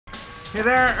Hey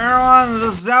there, everyone,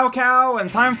 this is Zhao, and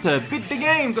time to beat the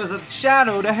game, because it's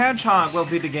Shadow the Hedgehog will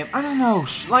beat the game. I don't know,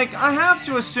 like, I have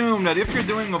to assume that if you're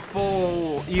doing a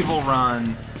full evil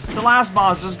run, the last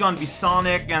boss is gonna be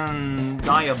Sonic and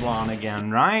Diablon again,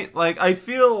 right? Like, I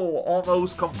feel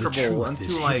almost comfortable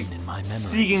into, like,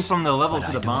 seeking from the level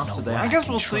to the boss today. I guess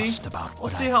we'll see. We'll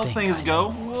see how things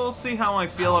go. We'll see how I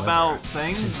feel about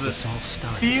things.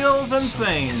 Feels and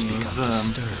things.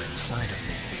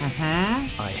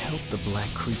 I helped the black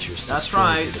creatures. That's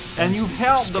right, and you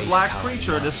helped the black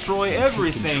creature destroy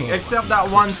everything except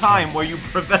that one time where you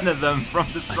prevented them from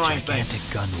destroying things.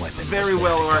 It's very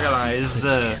well organized.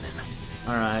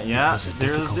 Alright, yeah,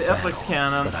 there's the Eplex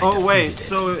cannon. Oh wait,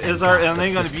 so is our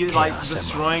enemy gonna be like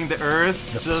destroying the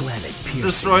Earth? Just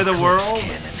destroy the world?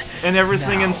 And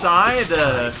everything inside?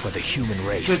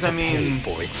 Because I mean,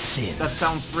 that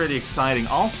sounds pretty exciting.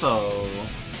 Also,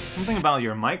 something about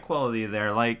your mic quality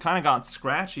there, like, kind of got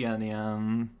scratchy on the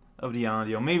end of the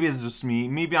audio. Maybe it's just me.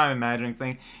 Maybe I'm imagining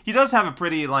things. He does have a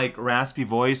pretty, like, raspy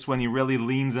voice when he really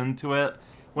leans into it.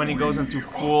 When he goes into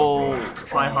full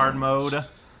try-hard mode.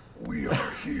 We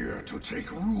are here to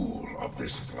take rule of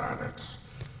this planet.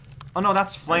 Oh no,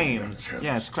 that's flames.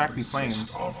 Yeah, it's crackly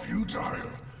flames. Are futile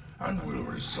and will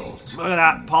result. Look at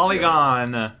that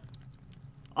polygon.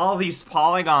 All these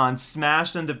polygons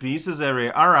smashed into pieces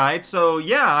everywhere. Alright, so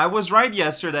yeah, I was right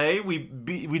yesterday. We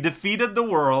defeated the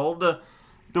world.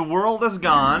 The world is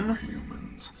gone.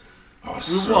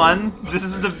 We won. This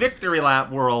is the victory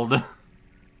lap world.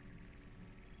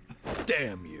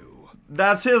 Damn you.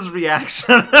 That's his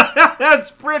reaction.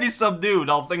 That's pretty subdued,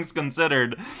 all things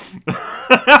considered.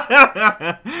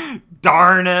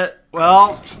 Darn it.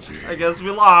 Well, I guess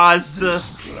we lost. This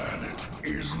planet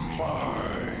is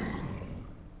mine.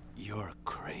 You're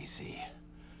crazy.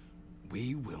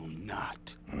 We will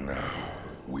not. Now,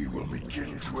 we will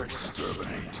begin to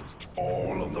exterminate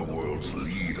all of the world's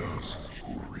leaders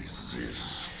who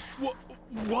resist.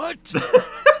 What?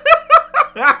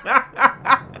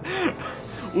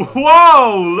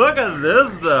 Whoa, look at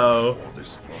this though. For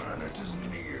this planet is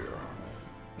near.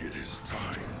 It is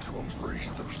time to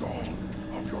embrace the dawn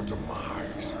of your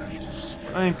demise.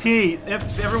 I mean, Pete,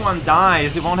 if everyone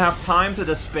dies, they won't have time to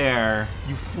despair.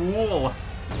 You fool.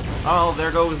 Oh,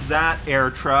 there goes that air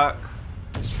truck.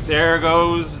 There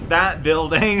goes that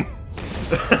building.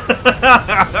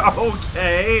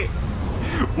 Okay.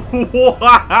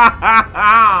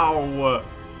 Wow.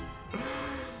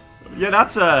 Yeah,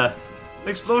 that's an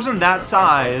explosion that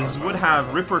size would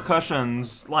have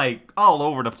repercussions, like, all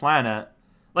over the planet.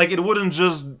 Like, it wouldn't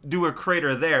just do a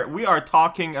crater there. We are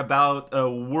talking about a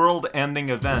world-ending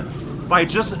event by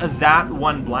just that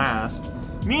one blast.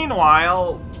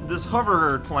 Meanwhile, this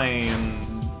hover plane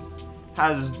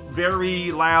has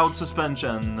very loud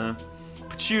suspension.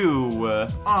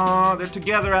 Pachoo. Aw, they're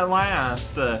together at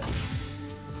last.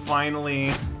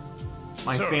 Finally,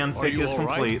 my fanfic is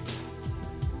complete.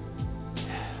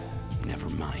 Never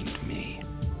mind me.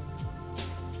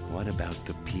 What about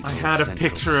the people? I had a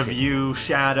picture of you,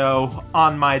 Shadow,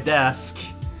 on my desk.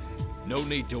 No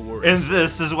need to worry. And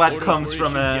this is what comes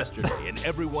from it. Yesterday, and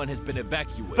everyone has been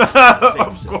evacuated.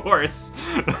 Of course.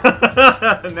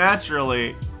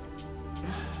 Naturally.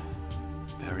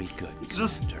 Very good.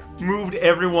 Just Commander. moved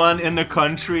everyone in the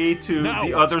country to Now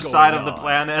the what's other going side of the on?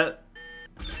 planet.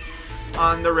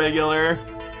 On the regular.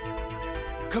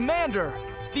 Commander,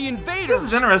 the invaders This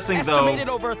is interesting, though, estimated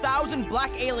over 1,000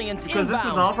 black aliens because this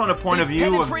is inbound. all from the point of They've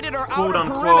view of penetrated our outer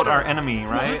quote-unquote perimeter. our enemy,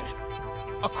 right?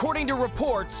 What? According to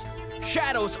reports,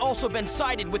 Shadow's also been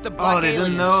sighted with the black Oh, they aliens.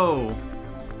 didn't know.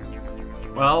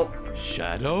 Well,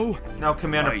 Shadow? now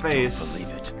Commander I Face. don't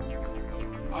believe it.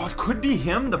 Oh, it could be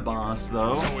him, the boss,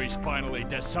 though. So he's finally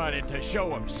decided to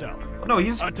show himself. Oh, no,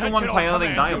 he's the Attention one all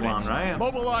piloting command Diablon, units. right?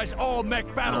 Mobilize all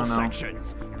mech battle I don't know.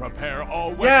 sections. Prepare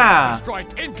all weapons Yeah. to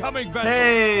strike incoming vessels.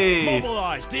 Hey.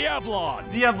 Mobilize Diablon.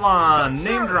 Diablon,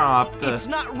 Sir, name dropped. It's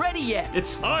not ready yet.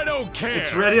 It's I don't care.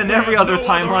 It's ready in We every have other no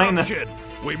timeline. option.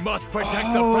 We must protect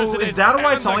Oh, the president is that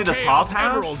why it's and only the Chaos top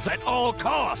half? Emeralds at all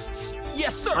costs.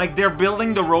 Yes, sir. like they're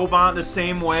building the robot the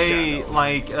same way, Shadow.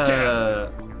 like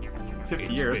 50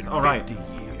 It's years. been All right. 50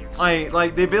 years.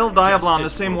 Like they build Diablon the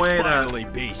Justice same will way that finally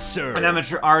be served. an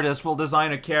amateur artist will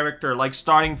design a character, like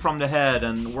starting from the head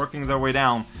and working their way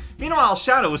down. Meanwhile,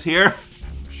 Shadow's here.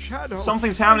 Shadow.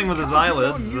 Something's happening with his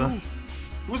eyelids.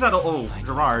 Who's that? Oh,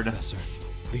 Gerard. Professor,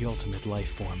 the ultimate life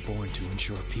form born to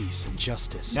ensure peace and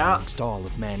justice Yeah. amongst all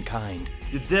of mankind.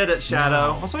 You did it,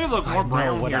 Shadow. Now, Also, you look I more know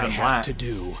brown what here I than have black. to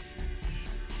do.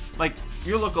 Like,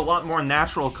 you look a lot more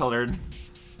natural colored.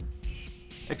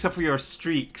 Except for your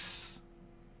streaks.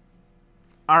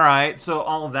 Alright, so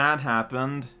all that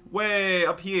happened. way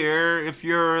up here, if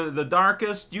you're the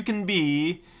darkest you can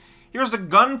be. Here's a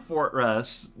gun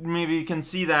fortress. Maybe you can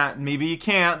see that, maybe you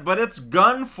can't, but it's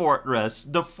gun fortress.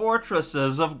 The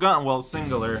fortresses of gun, well,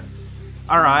 singular.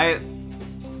 Alright.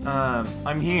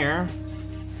 I'm here.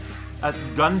 At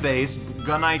gun base,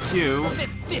 gun IQ.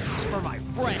 This is for my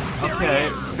friend. Okay,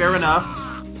 fair enough.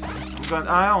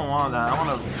 I don't want that. I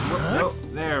want to... Oh,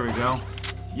 there we go.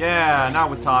 Yeah, now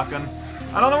we're talking.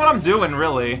 I don't know what I'm doing,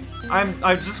 really.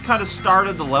 I just kind of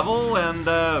started the level, and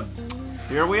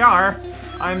here we are.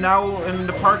 I'm now in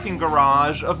the parking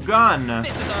garage of Gun.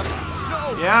 This is a...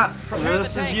 No, yeah,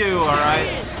 this is you, alright.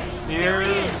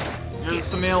 Here's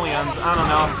some aliens. I don't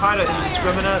know, I'm kind of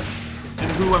indiscriminate in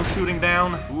who I'm shooting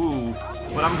down. Ooh,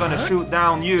 but I'm gonna shoot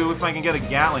down you if I can get a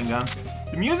Gatling gun.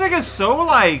 The music is so,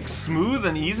 like, smooth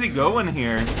and easy going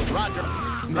here. Roger.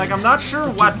 Like, I'm not sure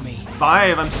what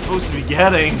vibe I'm supposed to be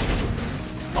getting.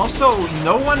 Also,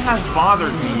 no one has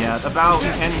bothered me yet about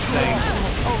anything.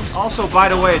 Also, by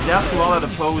the way, death to all that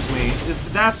oppose me.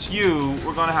 If that's you,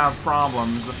 we're gonna have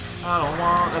problems. I don't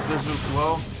want a visual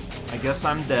flow. I guess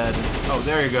I'm dead. Oh,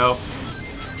 there you go.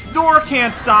 Door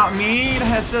can't stop me.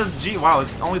 It says G. Wow,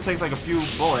 it only takes like a few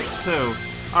bullets, too.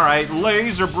 Alright,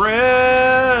 laser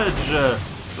bridge!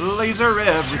 Laser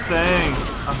everything.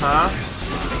 Uh-huh.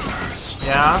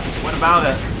 Yeah, what about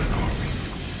it?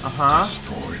 Uh-huh.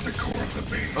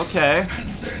 Okay.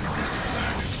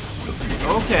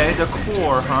 Okay, the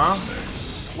core, huh?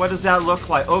 What does that look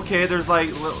like? Okay, there's like...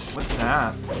 What's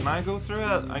that? Can I go through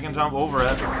it? I can jump over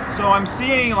it. So I'm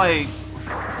seeing, like...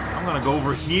 I'm gonna go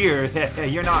over here.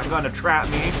 You're not gonna trap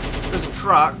me. There's a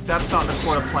truck. That's on the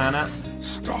core of the planet.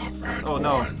 Stop at Oh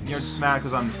no, once. you're just mad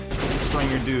because I'm destroying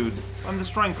your dude. I'm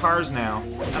destroying cars now.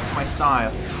 That's my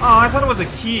style. Oh, I thought it was a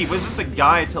key. It was just a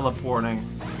guy teleporting.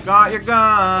 Got your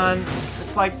gun.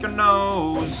 It's like your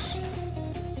nose.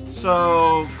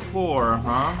 So, core,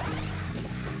 huh?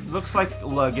 Looks like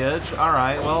luggage.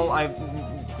 Alright, well, I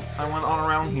went all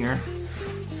around here.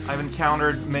 I've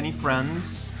encountered many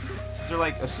friends. Is there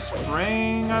like a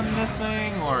spring I'm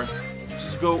missing? Or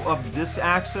just go up this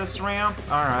access ramp?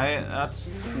 Alright, that's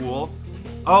cool.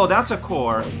 Oh, that's a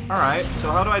core. Alright,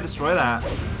 so how do I destroy that?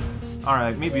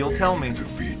 Alright, maybe you'll tell me.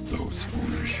 Defeat those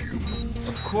foolish humans.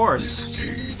 Of course.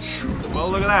 Cage, shoot them. Well,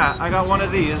 look at that. I got one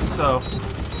of these, so...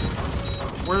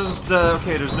 Where's the...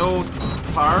 Okay, there's no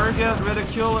target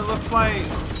ridicule, it looks like.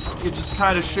 You just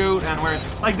kind of shoot and we're...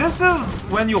 Like, this is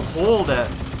when you hold it.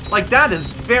 Like, that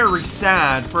is very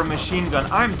sad for a machine gun.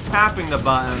 I'm tapping the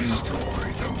button.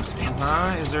 Destroy those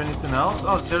Huh? Is there anything else?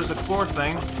 Oh, there's a core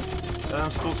thing that I'm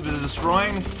supposed to be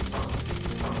destroying.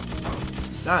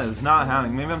 That is not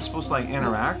happening. Maybe I'm supposed to, like,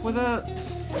 interact with it?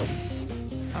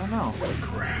 I don't know.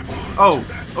 grab Oh,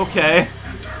 okay. and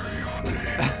hurry on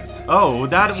ahead. Oh,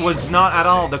 that was not at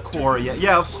all the core yet.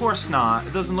 Yeah, of course not.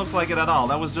 It doesn't look like it at all.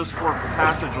 That was just for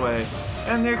passageway.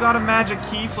 And they got a magic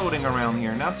key floating around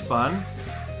here, and that's fun.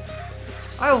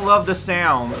 I love the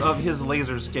sound of his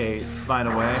laser skates, by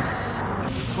the way.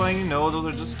 Is this way you know those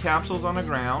are just capsules on the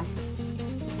ground?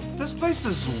 This place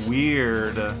is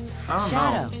weird. I don't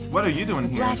Shadow. know. What are you doing The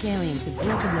here? black aliens have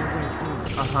broken their way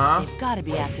through. Uh-huh. They've got to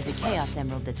be after the Chaos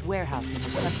Emerald that's warehoused in the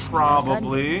subterranean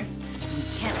Probably. gun.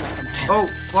 We can't let them have Oh,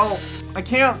 well, I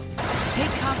can't. it.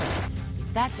 Take cover.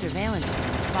 If that surveillance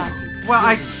camera spots you, Well,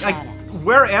 you'll be Shadow.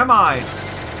 where am I?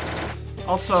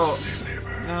 Also,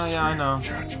 Deliver yeah, I know.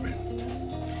 judgment.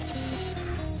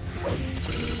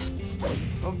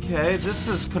 Okay, this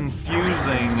is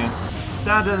confusing.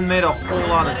 That didn't make a whole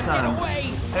lot of sense.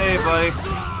 Hey, buddy.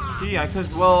 Yeah, I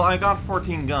could. Well, I got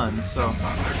 14 guns, so.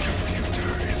 Other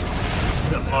computer is on.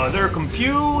 The mother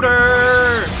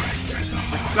computer!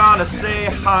 We gotta say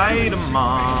hi to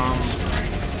mom.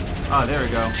 Ah, there we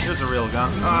go. Here's a real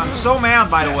gun. I'm so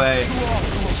mad, by the way.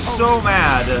 So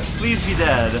mad. Please be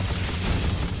dead.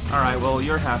 Alright, well,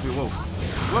 you're happy. Whoa.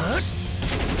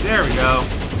 Whoops. There we go.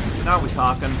 Now we're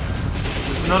talking.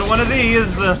 There's another one of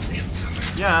these.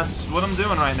 Yeah, that's what I'm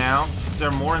doing right now. Is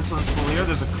there more insolence full here?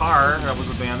 There's a car that was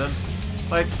abandoned.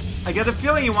 Like, I get the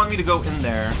feeling you want me to go in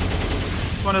there.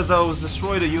 It's one of those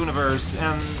destroy the universe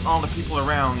and all the people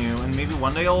around you, and maybe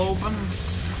one day it'll open.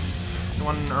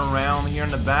 One around here in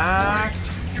the back.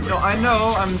 No, I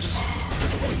know. I'm just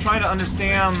trying to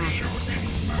understand.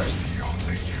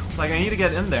 Like, I need to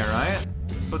get in there, right?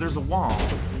 But there's a wall.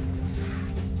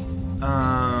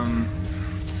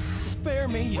 Spare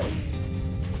me.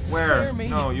 Where? Spare me.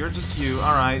 No, you're just you.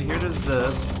 Alright, here there's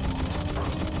this.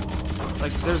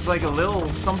 Like, there's like a little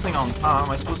something on top. Am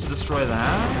I supposed to destroy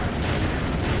that?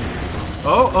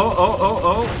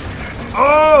 Oh.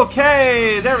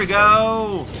 Okay, there we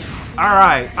go.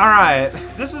 Alright.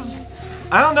 This is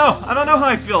I don't know how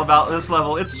I feel about this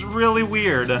level. It's really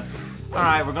weird.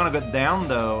 Alright, we're gonna go down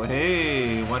though.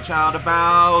 Hey, watch out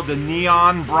about the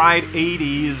neon bright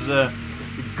 80s.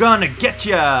 Gonna get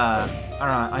ya!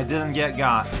 Alright, I didn't get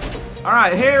got.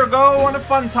 Alright, here we go on a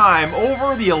fun time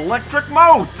over the electric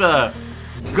moat!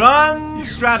 Gun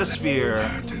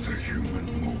Stratosphere.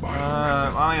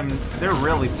 They're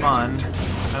really fun.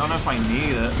 I don't know if I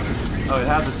need it. Oh, it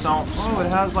has its own, it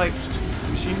has like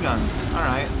machine gun.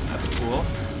 Alright, that's cool.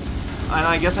 And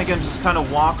I guess I can just kind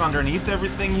of walk underneath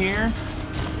everything here.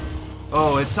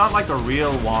 Oh, it's not like a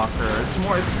real walker. It's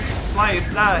more, it's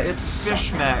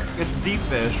fish mech. It's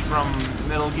D-Fish from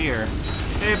Metal Gear.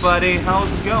 Hey buddy, how's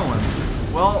it going?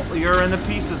 Well, you're in the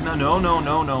pieces. No.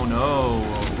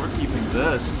 We're keeping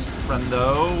this,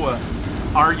 friendo.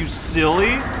 Are you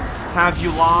silly? Have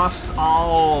you lost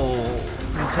all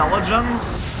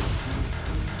intelligence?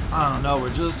 I don't know,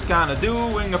 we're just kind of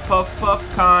doing a puff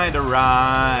kind of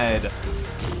ride.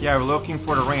 Yeah, we're looking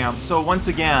for the ramp. So once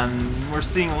again, we're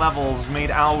seeing levels made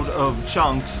out of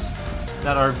chunks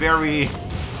that are very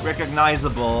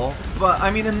recognizable. But,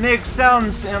 I mean, it makes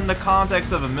sense in the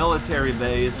context of a military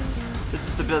base. It's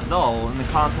just a bit dull in the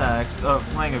context of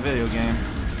playing a video game.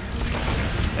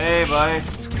 Hey, buddy.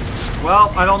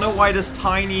 Well, I don't know why this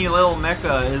tiny little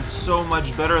mecha is so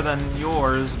much better than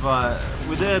yours, but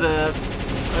we did it.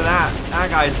 Look at that. That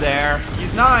guy's there.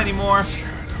 He's not anymore.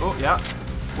 Oh, yeah.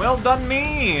 Well done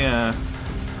me.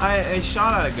 I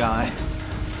shot at a guy.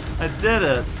 I did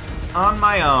it on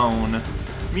my own.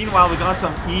 Meanwhile, we got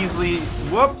some easy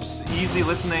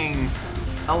listening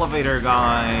elevator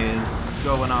guys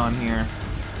going on here.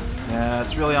 Yeah,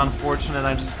 it's really unfortunate.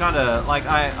 I just kind of, like,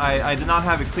 I did not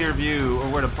have a clear view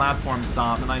of where the platform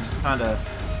stopped, and I just kind of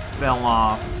fell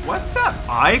off. What's that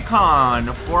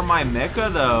icon for my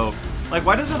mecha, though? Like,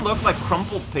 why does it look like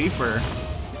crumpled paper?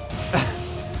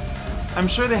 I'm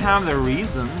sure they have their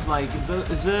reasons. Like,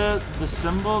 is it the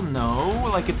symbol? No.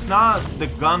 Like, it's not the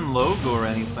gun logo or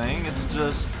anything. It's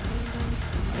just,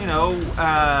 you know,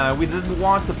 we didn't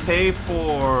want to pay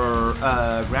for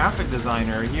a graphic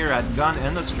designer here at Gun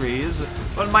Industries.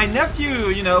 But my nephew,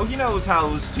 you know, he knows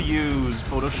how to use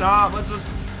Photoshop.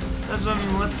 Let's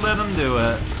let him do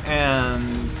it.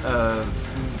 And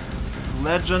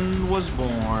legend was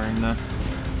born.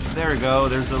 There we go,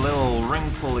 there's a little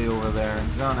ring pulley over there.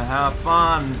 Gonna have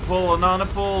fun pulling on a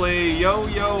pulley. Yo,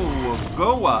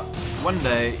 go up. One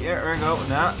day. Yeah, there we go.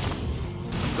 Nah.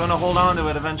 I'm gonna hold on to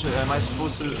it eventually. Am I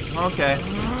supposed to? Okay.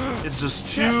 It's just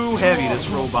too heavy, this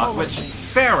robot, which,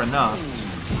 fair enough.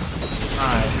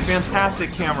 Alright,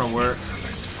 fantastic camera work.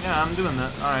 Yeah, I'm doing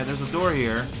that. Alright, there's a door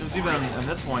here. There's even a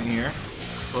midpoint here.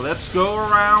 So let's go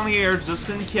around here just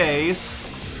in case.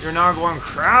 You're not going,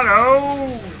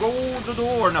 Shadow, go to the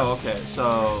door. No, okay,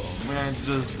 so we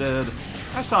just did.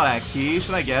 I saw that key.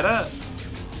 Should I get it?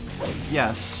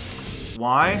 Yes.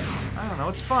 Why? I don't know.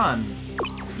 It's fun.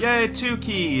 Yay, 2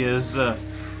 keys.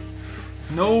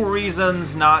 No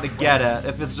reasons not to get it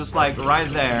if it's just like right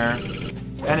there,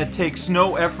 and it takes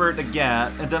no effort to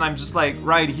get, and then I'm just like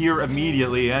right here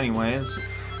immediately, anyways.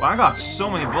 Well, I got so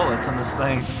many bullets in this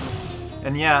thing,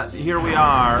 and yet here we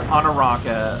are on a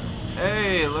rocket.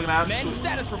 Hey, look at that. Men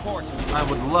status report. I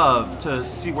would love to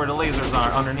see where the lasers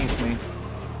are underneath me.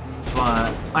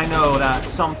 But I know that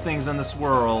some things in this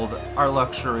world are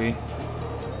luxury.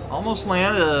 Almost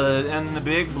landed in the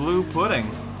big blue pudding.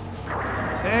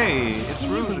 Hey, it's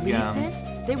Rouge again. This?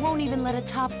 They won't even let a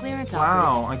top clearance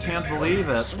Wow, I can't believe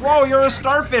it. Whoa, you're a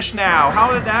starfish now!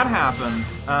 How did that happen?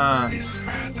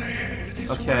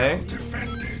 Okay.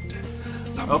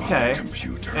 Okay,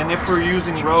 and if we're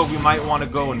using Rogue, we might want to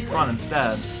go in front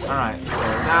instead. Alright, so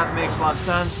that makes a lot of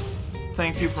sense.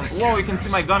 Thank you for... Whoa, you can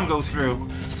see my gun go through.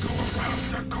 Go around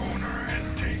the corner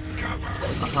and take cover.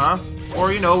 Uh-huh.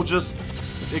 Or, you know, just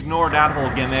ignore that whole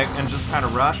gimmick and just kind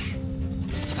of rush.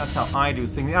 That's how I do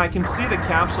things. Yeah, I can see the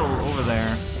capsule over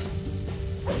there.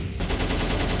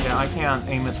 Yeah, I can't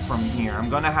aim it from here. I'm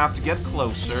gonna have to get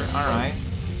closer. Alright.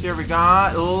 Here we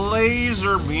got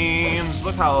laser beams.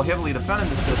 Look how heavily defended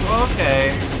this is.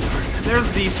 Okay. There's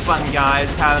these fun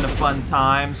guys having a fun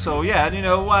time. So yeah, you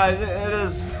know what? It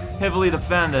is heavily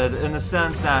defended in the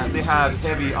sense that they have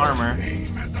heavy armor.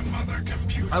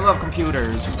 I love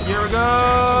computers. Here we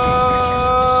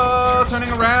go!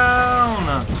 Turning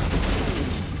around!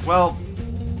 Well,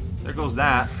 there goes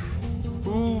that.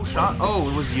 Who shot? Oh,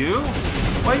 it was you?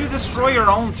 Why you destroy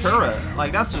your own turret?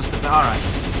 Like, that's just... Alright.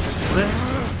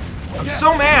 I'm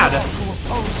so mad!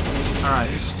 Alright,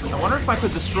 I wonder if I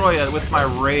could destroy it with my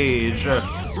rage.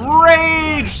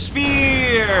 Rage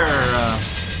Sphere!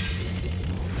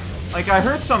 Like, I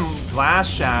heard some glass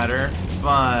shatter,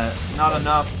 but not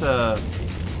enough to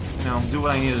you know, do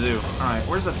what I need to do. Alright,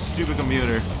 where's that stupid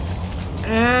computer?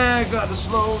 And gotta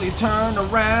slowly turn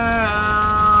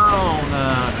around.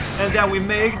 And then we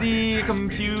make the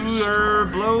computer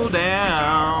blow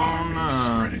down.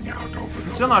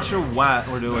 I'm still not sure what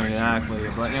we're doing exactly,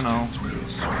 but you know,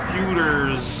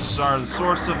 computers are the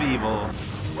source of evil.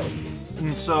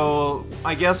 And so,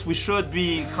 I guess we should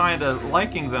be kind of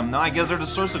liking them. Now, I guess they're the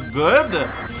source of good?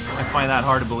 I find that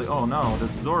hard to believe. Oh no, the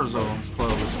door's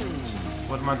closed.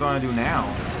 What am I going to do now?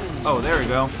 Oh, there we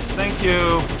go. Thank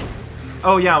you.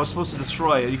 Oh yeah, I was supposed to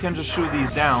destroy it. You can just shoot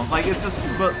these down. Like, it's just,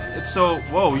 but it's so,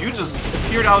 whoa, you just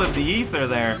appeared out of the ether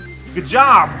there. Good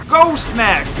job, Ghost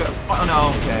Mech! Oh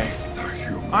no, okay.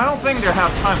 I don't think they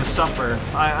have time to suffer.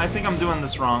 I think I'm doing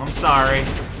this wrong, I'm sorry.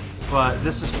 But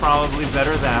this is probably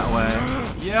better that way.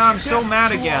 Yeah, I'm so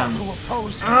mad again.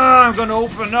 I'm gonna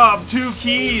open up 2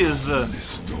 keys.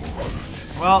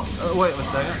 Well, wait a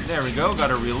second. There we go,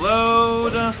 gotta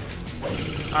reload.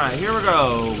 Alright, here we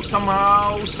go.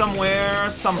 Somehow, somewhere,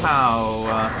 somehow.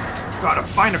 Gotta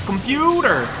find a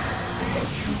computer!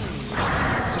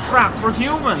 It's a trap for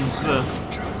humans!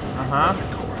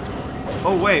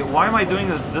 Oh wait, why am I doing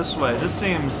it this way? This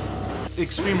seems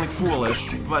extremely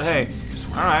foolish. But hey,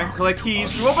 alright, collect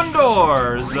keys to open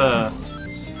doors! That's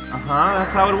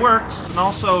how it works. And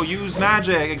also use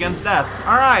magic against death.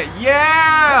 Alright,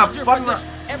 yeah! Fun.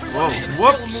 Whoa,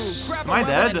 whoops! Am I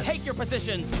dead? Take your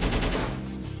positions.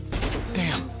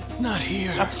 Damn, not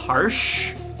here. That's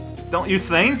harsh, don't you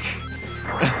think?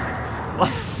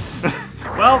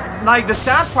 Well, like, the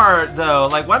sad part, though,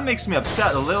 like, what makes me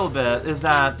upset a little bit is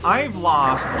that I've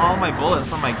lost all my bullets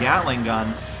from my Gatling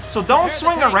gun. So don't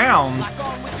swing around.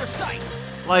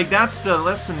 Like, that's the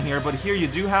lesson here, but here you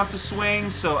do have to swing,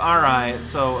 so alright.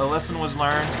 So a lesson was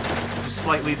learned, just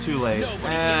slightly too late.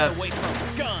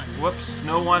 Whoops,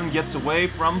 no one gets away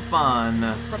from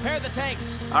fun. Prepare the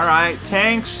tanks. Alright,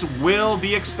 tanks will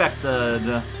be expected.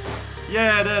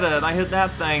 Yeah, I did it. I hit that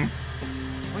thing.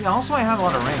 Well, yeah, also I have a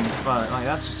lot of rings, but like,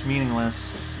 that's just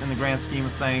meaningless in the grand scheme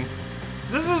of things.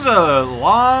 This is a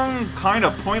long, kind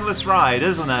of pointless ride,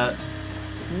 isn't it?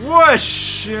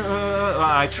 Whoosh!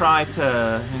 I tried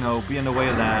to, you know, be in the way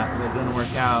of that, but it didn't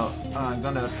work out. I'm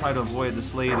gonna try to avoid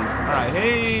this lady. Alright,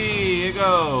 hey, here you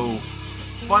go.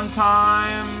 Fun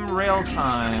time, rail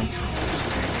time.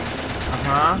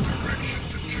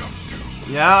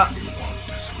 Yeah.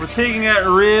 We're taking it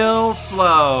real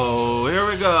slow. Here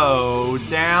we go.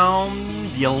 Down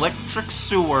the electric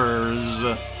sewers.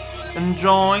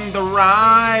 Enjoying the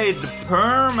ride.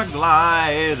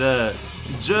 Permaglide.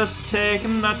 Just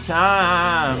taking the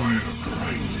time.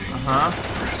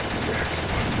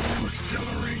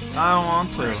 I don't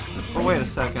want to. Oh, wait a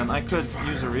second. I could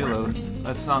use a reload.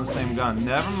 That's not the same gun.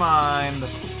 Never mind.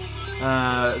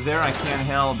 There I can't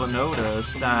help but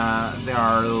notice that there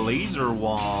are laser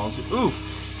walls. Oof.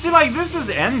 See, like, this is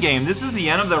endgame. This is the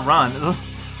end of the run.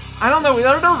 I don't know.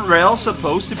 Are the rails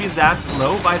supposed to be that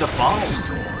slow by default?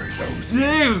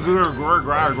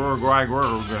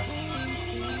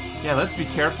 Yeah, let's be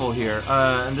careful here.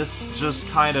 And this just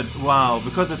kind of, wow,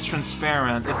 because it's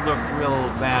transparent, it looked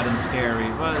real bad and scary,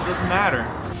 but it doesn't matter.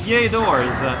 Yay,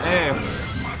 doors. Hey.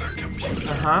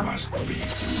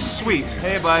 Sweet.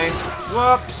 Hey, buddy.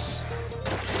 Whoops.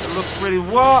 It looks pretty.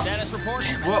 Whoops.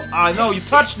 Whoop. I know, you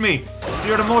touched me.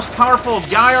 You're the most powerful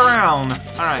guy around.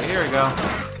 Alright, here we go.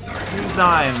 Who's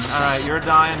dying? Alright, you're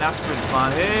dying. That's pretty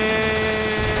fun.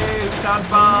 Hey, who's having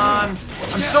fun?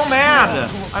 I'm so mad.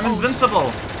 I'm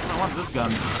invincible. I want this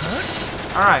gun.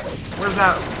 Alright, where's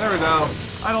that? There we go.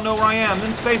 I don't know where I am.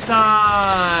 In space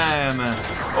time.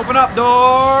 Open up door.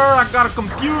 I got a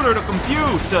computer to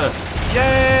compute.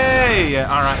 Yay.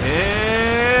 Alright.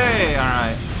 Hey.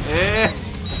 Alright. Hey.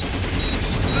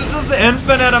 There's just an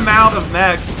infinite amount of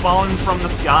mechs falling from the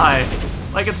sky.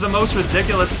 Like, it's the most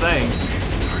ridiculous thing.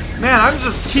 Man, I'm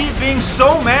just keep being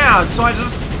so mad, so I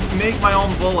just make my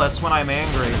own bullets when I'm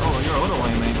angry. Oh, you're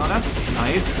auto-aiming. Oh, that's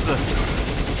nice.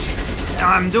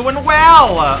 I'm doing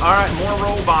well! Alright, more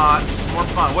robots, more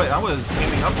fun. Wait, I was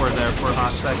aiming upward there for a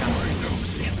hot second.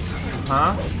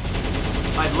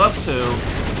 I'd love to.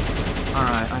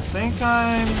 Alright, I think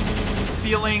I'm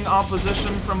feeling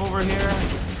opposition from over here.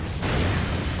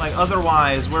 Like,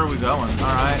 otherwise, where are we going?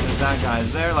 Alright, there's that guy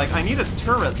there. Like, I need a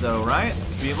turret, though, right?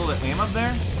 To be able to aim up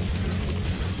there?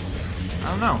 I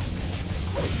don't know. I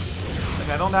think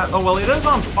Okay, I don't have... Oh, well, it is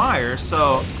on fire,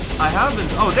 so I haven't...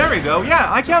 Oh, there we go.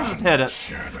 Yeah, I can just hit it.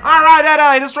 Alright,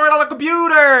 I destroyed all the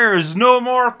computers! No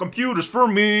more computers for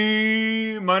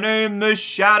me! My name is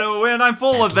Shadow, and I'm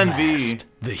full of envy.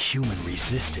 The human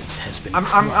resistance has been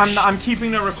I'm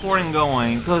keeping the recording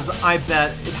going, because I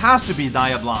bet it has to be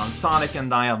Diablon. Sonic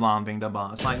and Diablon being the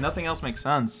boss. Like, nothing else makes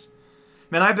sense.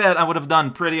 Man, I bet I would have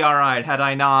done pretty alright had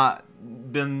I not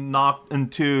been knocked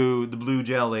into the blue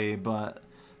jelly, but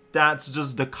that's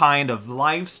just the kind of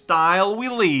lifestyle we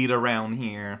lead around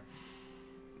here.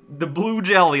 The blue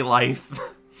jelly life.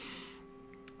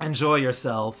 Enjoy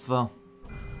yourself.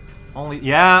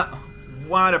 Yeah,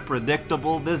 what a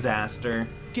predictable disaster.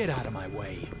 Get out of my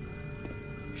way.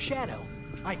 Shadow,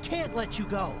 I can't let you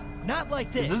go. Not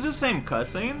like this. Is this the same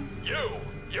cutscene?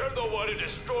 You're the one who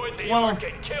destroyed the Well, Ark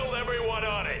and killed everyone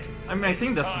on it. I mean, I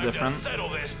think that's Time different. to settle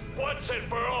this once and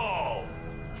for all.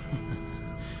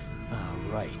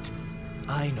 right.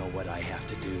 I know what I have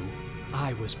to do.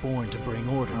 I was born to bring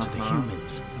order to the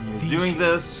humans. You're doing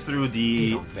this through they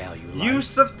the don't value life.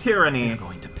 use of tyranny. They're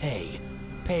going to pay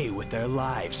with their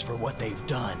lives for what they've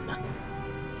done.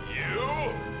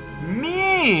 You?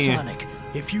 Me! Sonic,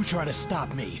 if you try to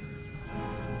stop me,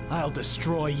 I'll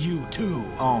destroy you too.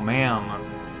 Oh man.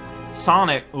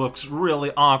 Sonic looks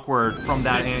really awkward from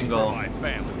that angle. My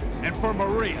family and for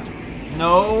Maria.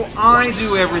 No, I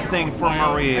do everything for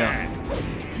Maria.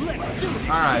 Let's do this,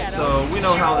 Alright, Shadow. so we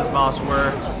know how this boss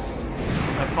works.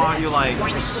 I fought you like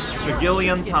a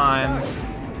bagillion times.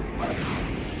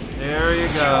 There you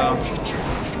go.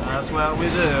 That's what we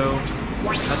do.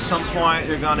 At some point,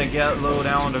 you're gonna get low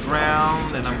down on the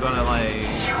ground, and I'm gonna like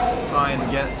try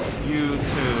and get you to.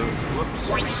 Whoops!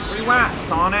 Where you at,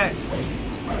 Sonic?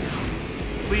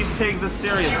 Please take this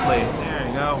seriously. There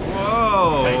you go.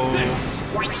 Whoa!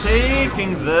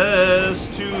 Taking this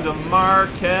to the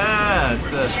market.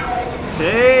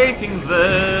 Taking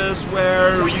this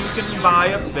where you can buy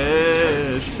a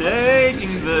fish.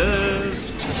 Taking this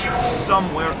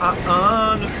somewhere I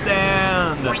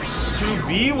understand. To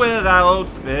be without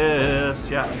fists.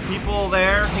 Yeah, people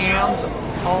there, hands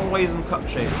always in cup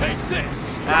shapes.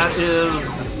 That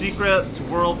is the secret to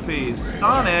world peace.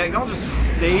 Sonic, don't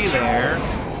just stay there.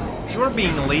 You're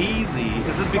being lazy.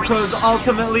 Is it because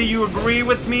ultimately you agree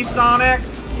with me, Sonic?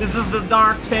 Is this the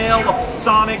dark tale of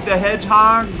Sonic the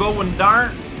Hedgehog going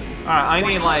dark? Alright, I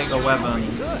need like a weapon.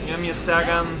 Give me a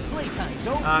second. Playtime's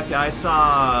over. Okay, I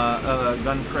saw a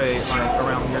gun crate like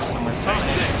around here somewhere.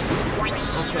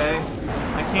 Okay,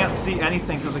 I can't see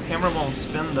anything because the camera won't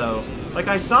spin though. Like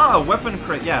I saw a weapon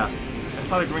crate. Yeah, I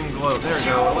saw the green glow. There we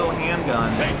go. A little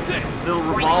handgun.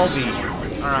 Little revolver.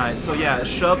 Alright, so yeah,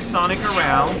 shove Sonic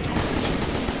around.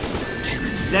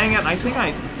 Dang it, I think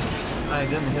I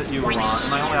didn't hit you a lot,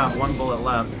 and I only have one bullet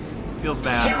left. Feels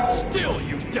bad. Still,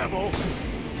 you devil.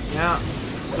 Yeah,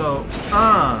 so,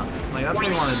 like that's what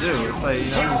you want to do. It's like, you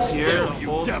know, he's here,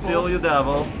 hold still, you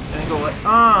devil, and then go like,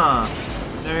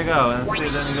 there you go, and see,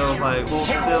 then he goes like, hold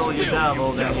still, you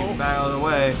devil, then you back out of the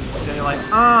way, then you're like,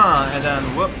 and then,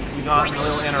 whoop, you got a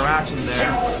little interaction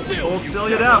there. Hold still,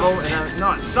 you devil, and then,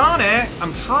 no, Sonic,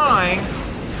 I'm trying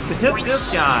to hit this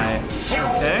guy,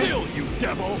 okay?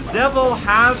 The devil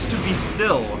has to be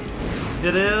still.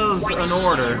 It is an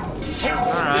order.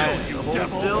 Alright, hold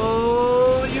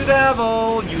still, you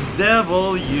devil, you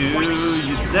devil,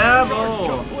 you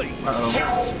devil.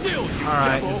 Uh-oh.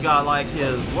 Alright, he's got like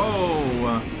his,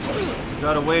 whoa.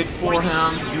 Gotta wait for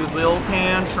him to do his little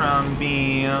tantrum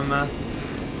beam.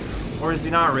 Or is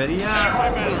he not ready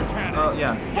yet? Oh,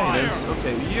 yeah, it is.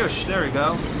 Okay, yush, there we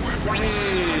go.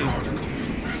 Hey.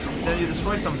 Then you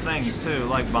destroyed some things too,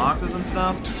 like boxes and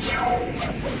stuff.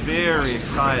 Very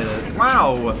excited.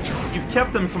 Wow! You've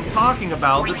kept him from talking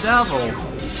about the devil.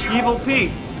 Evil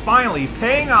Pete, finally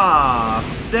paying off.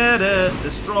 Did it,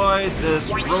 destroyed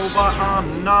this robot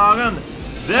on noggin.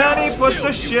 Then he puts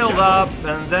a shield up,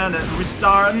 and then it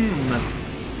restarting.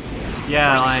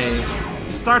 Yeah, like,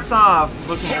 he starts off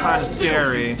looking kind of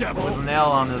scary, with a nail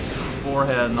on his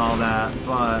forehead and all that,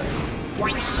 but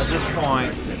at this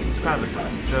point, it's kind of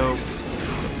a joke.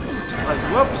 Like,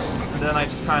 whoops! And then I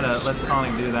just kind of let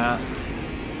Sonic do that.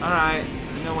 Alright,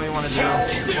 you know what you want to do.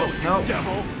 Nope.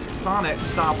 Sonic,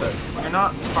 stop it. You're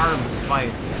not part of this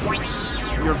fight.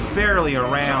 You're barely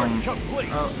around.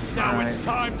 Oh, alright. It's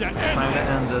time to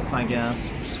end this, I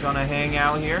guess. Just gonna hang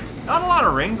out here. Not a lot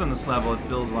of rings on this level, it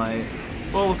feels like.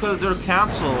 Well, because there are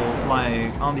capsules,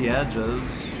 like, on the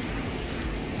edges.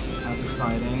 That's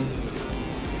exciting.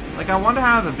 Like, I want to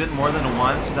have a bit more than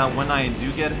one, so that when I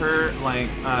do get hurt, like,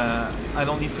 I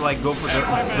don't need to, like, go for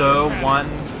the one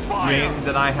ring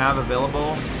that I have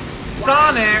available.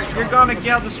 Sonic, you're gonna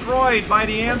get destroyed by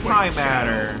the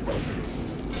antimatter.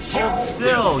 Hold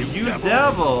still, you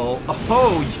devil.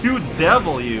 Oh, you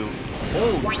devil, you.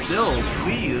 Hold still,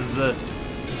 please.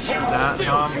 That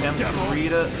him to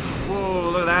read it. Whoa,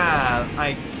 look at that.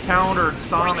 I countered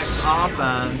Sonic's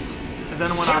offense, and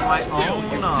then went on my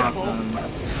own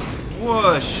offense.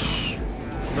 Whoosh.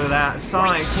 Look at that.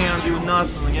 Sonic can't do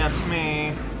nothing against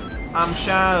me. I'm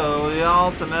Shadow, the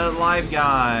ultimate life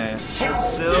guy. Hold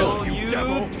still, you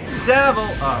devil.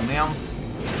 Oh, man.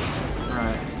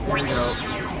 Alright, here we go.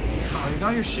 Oh, you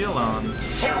got your shield on.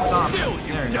 Stop. There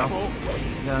you go.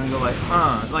 You gotta go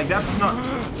like, like that's not.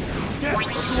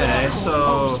 Okay,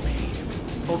 so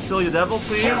hold still, you devil,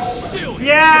 please.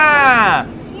 Yeah!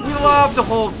 We love to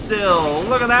hold still.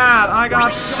 Look at that. I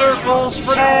got circles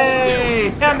for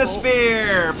day.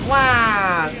 Hemisphere.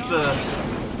 Blast.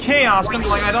 Chaos.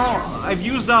 Like I've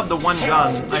used up the one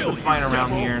gun I could find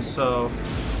around here, so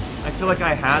I feel like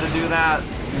I had to do that.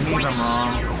 Maybe I'm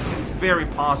wrong. It's very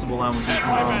possible I'm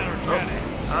wrong.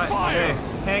 Alright, okay.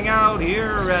 Hang out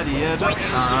here, ready, edge of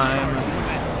time.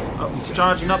 Oh, he's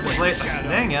charging up his late.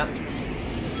 Dang it.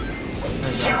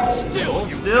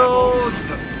 Hold still.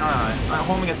 Alright, I'm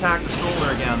homing attack the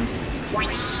shoulder again.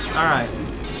 Alright.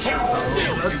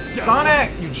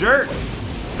 Sonic, you jerk!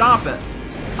 Stop it.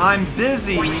 I'm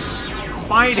busy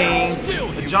fighting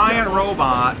a giant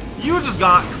robot. You just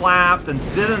got clapped and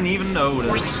didn't even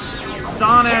notice.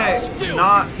 Sonic,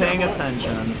 not paying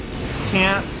attention.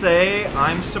 Can't say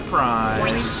I'm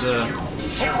surprised.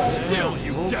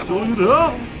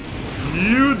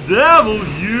 You devil,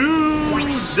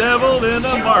 you devil in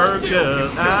the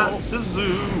market at the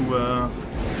zoo.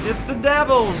 It's the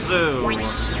devil's zoo.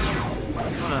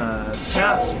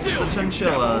 Pet the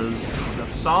chinchillas.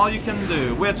 That's all you can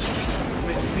do, which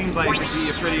seems like it could be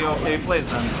a pretty okay place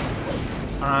then.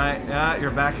 Alright, yeah,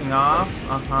 you're backing off.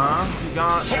 You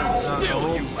got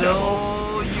hold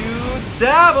still, you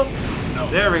devil.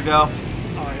 There we go.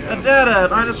 I did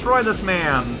it. I destroyed this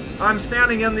man. I'm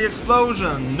standing in the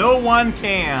explosion. No one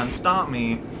can stop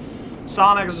me.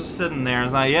 Sonic's just sitting there.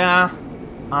 He's like, yeah,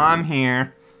 I'm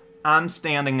here. I'm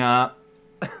standing up.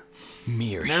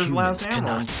 Mere humans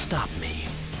cannot stop me.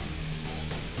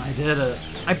 I did it.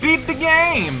 I beat the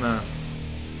game!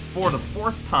 For the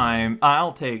 4th time.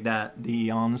 I'll take that D,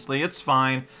 honestly. It's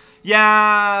fine.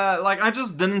 Yeah, like, I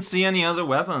just didn't see any other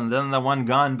weapon than the one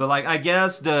gun. But, like, I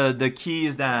guess the key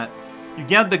is that you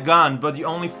get the gun, but you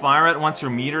only fire it once your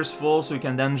meter's full, so you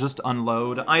can then just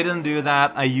unload. I didn't do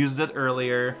that. I used it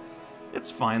earlier.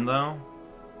 It's fine, though.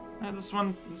 Yeah, this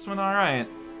one alright.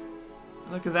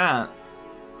 Look at that.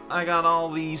 I got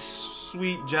all these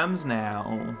sweet gems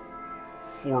now.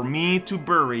 For me to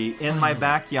bury in my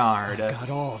backyard. I've got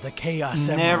all the chaos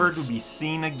never emeralds. to be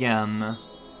seen again.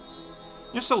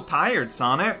 You're so tired,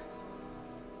 Sonic.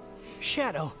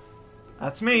 Shadow,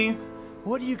 That's me.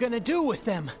 what are you gonna do with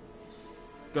them?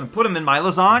 Gonna put them in my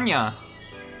lasagna.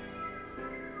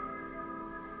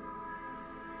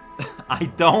 I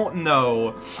don't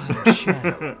know. I'm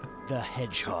Shadow, the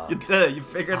hedgehog. You did. You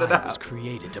figured it I was out.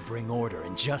 created to bring order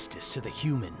and justice to the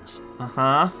humans.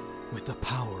 Uh-huh. With the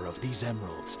power of these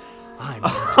emeralds, I'm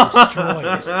going to destroy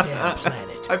this damn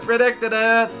planet. I predicted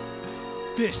it.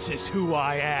 This is who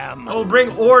I am. I'll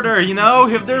bring order, you know?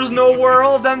 If there's no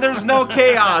world, then there's no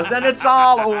chaos. Then it's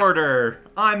all order.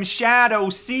 I'm Shadow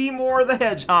Seymour the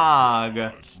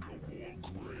Hedgehog.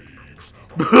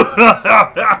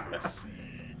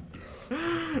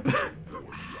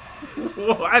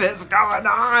 What is going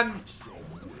on?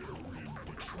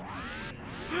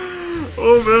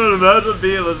 Oh man, imagine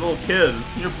being a little kid.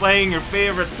 You're playing your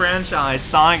favorite franchise,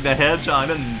 Sonic the Hedgehog,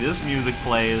 and this music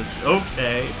plays.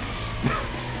 Okay.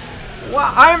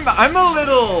 Well, I'm a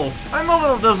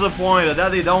little disappointed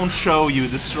that they don't show you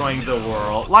destroying the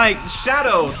world. Like,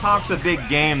 Shadow talks a big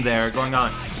game there going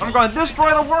on. I'm going to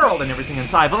destroy the world and everything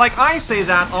inside. But like I say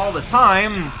that all the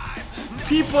time,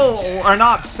 people are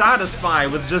not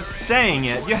satisfied with just saying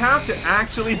it. You have to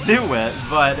actually do it.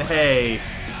 But hey.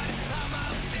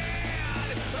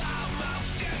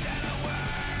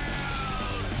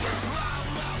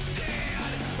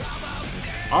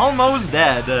 Almost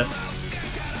dead. They're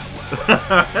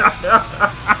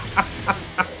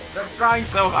trying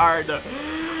so hard.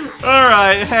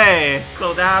 Alright, hey.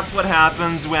 So that's what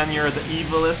happens when you're the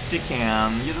evilest you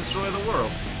can. You destroy the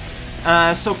world.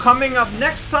 So coming up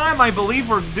next time, I believe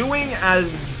we're doing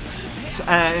as...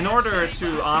 in order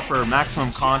to offer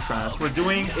maximum contrast, we're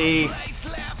doing a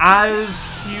as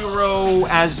hero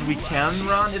as we can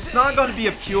run. It's not going to be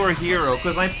a pure hero,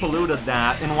 because I polluted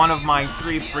that in one of my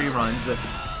 3 free runs.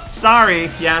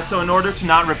 Sorry, yeah, so in order to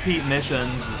not repeat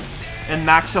missions, and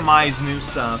maximize new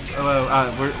stuff.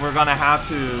 We're gonna have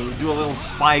to do a little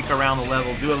spike around the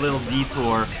level, do a little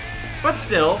detour. But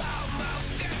still,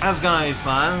 that's gonna be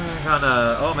fun.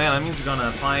 Oh man, that means we're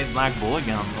gonna fight Black Bull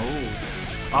again.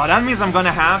 Oh, that means I'm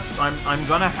gonna have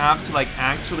to like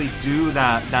actually do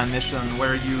that mission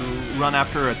where you run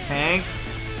after a tank,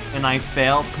 and I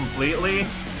failed completely.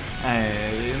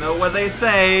 You know what they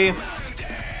say.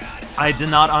 I did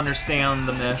not understand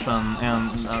the mission,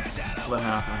 and that's what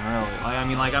happened, really. I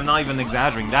mean, like, I'm not even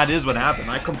exaggerating. That is what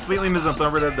happened. I completely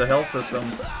misinterpreted the health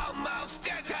system.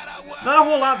 Not a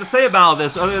whole lot to say about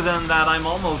this, other than that I'm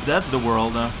almost dead to the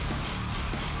world.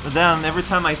 But then, every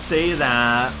time I say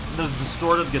that, there's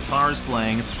distorted guitars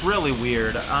playing. It's really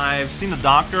weird. I've seen a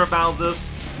doctor about this.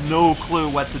 No clue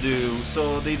what to do.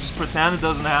 So they just pretend it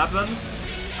doesn't happen.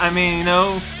 I mean, you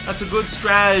know, that's a good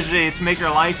strategy to make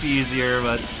your life easier,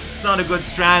 but it's not a good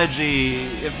strategy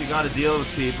if you gotta deal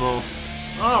with people.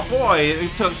 Oh boy,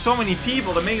 it took so many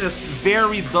people to make this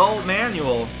very dull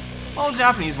manual. Well, the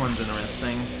Japanese one's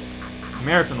interesting.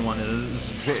 American one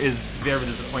is very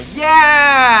disappointing.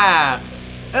 Yeah!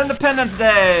 Independence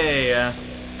Day!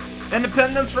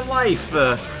 Independence from life!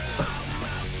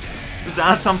 Is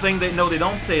that something they... No, they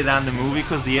don't say that in the movie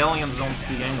because the aliens don't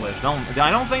speak English. I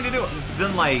don't think they do. It's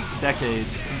been like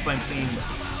decades since I've seen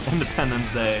Independence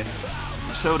Day.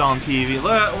 Showed on TV.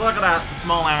 Look at that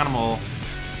small animal.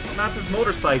 And that's his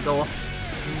motorcycle.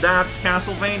 And that's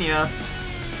Castlevania.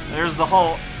 There's the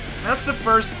Hulk. That's the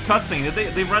first cutscene.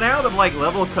 They run out of like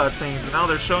level cutscenes, and now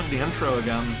they're showing the intro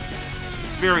again.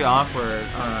 It's very awkward.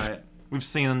 All right, we've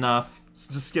seen enough. It's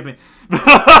just skipping.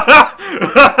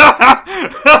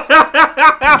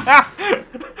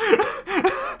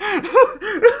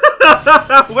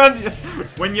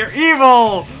 when you're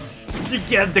evil, you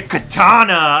get the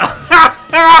katana.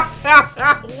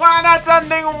 Wow, that's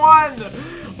ending one.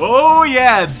 Oh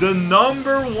yeah, the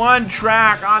 #1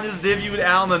 track on his debut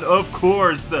album, of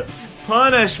course.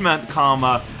 Punishment,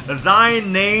 comma, thy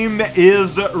name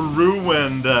is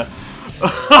ruined. That's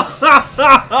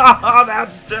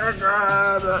too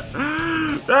good.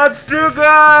 That's too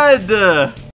good.